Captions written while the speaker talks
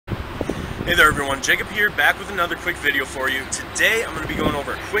Hey there everyone, Jacob here, back with another quick video for you. Today I'm going to be going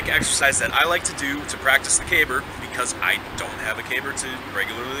over a quick exercise that I like to do to practice the caber because I don't have a caber to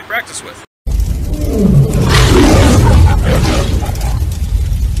regularly practice with.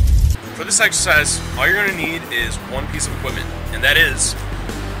 For this exercise, all you're going to need is one piece of equipment, and that is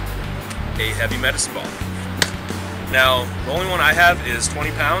a heavy medicine ball. Now, the only one I have is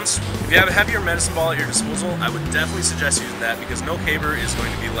 20 pounds. If you have a heavier medicine ball at your disposal, I would definitely suggest using that because no caber is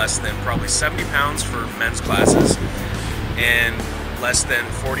going to be less than probably 70 pounds for men's classes and less than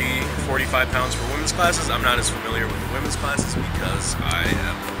 45 pounds for women's classes. I'm not as familiar with the women's classes because I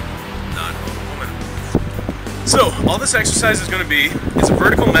am not a woman. So, all this exercise is going to be is a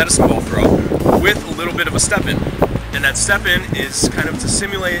vertical medicine ball throw with a little bit of a step-in. And that step-in is kind of to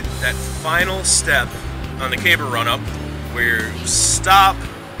simulate that final step on the caber run-up where you stop,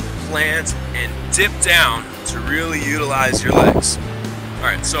 plant, and dip down to really utilize your legs.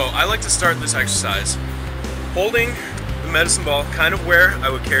 Alright, so I like to start this exercise holding the medicine ball kind of where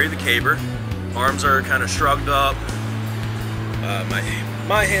I would carry the caber. Arms are kind of shrugged up.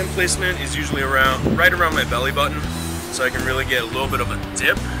 My hand placement is usually right around my belly button, so I can really get a little bit of a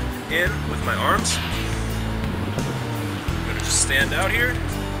dip in with my arms. I'm going to just stand out here.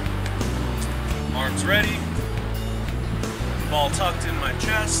 Arms ready, ball tucked in my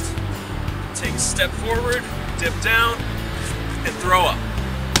chest, take a step forward, dip down, and throw up.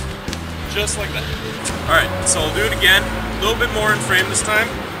 Just like that. Alright, so I'll do it again, a little bit more in frame this time,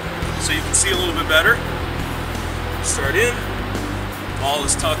 so you can see a little bit better. Start in, ball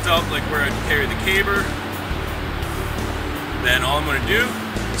is tucked up like where I'd carry the caber. Then all I'm going to do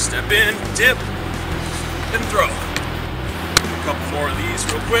is step in, dip, and throw. A couple more of these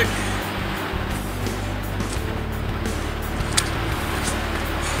real quick.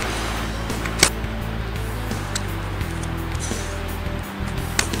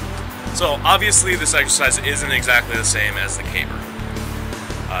 So obviously this exercise isn't exactly the same as the caber.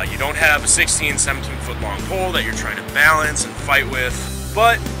 You don't have a 16, 17 foot long pole that you're trying to balance and fight with,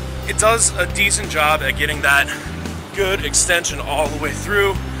 but it does a decent job at getting that good extension all the way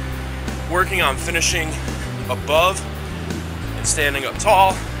through, working on finishing above and standing up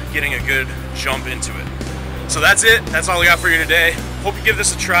tall, getting a good jump into it. So that's it. That's all I got for you today. Hope you give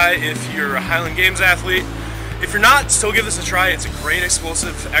this a try if you're a Highland Games athlete. If you're not, still give this a try. It's a great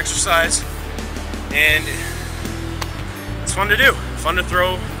explosive exercise, and it's fun to do. Fun to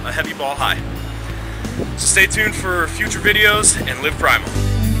throw a heavy ball high. So stay tuned for future videos and live Primal.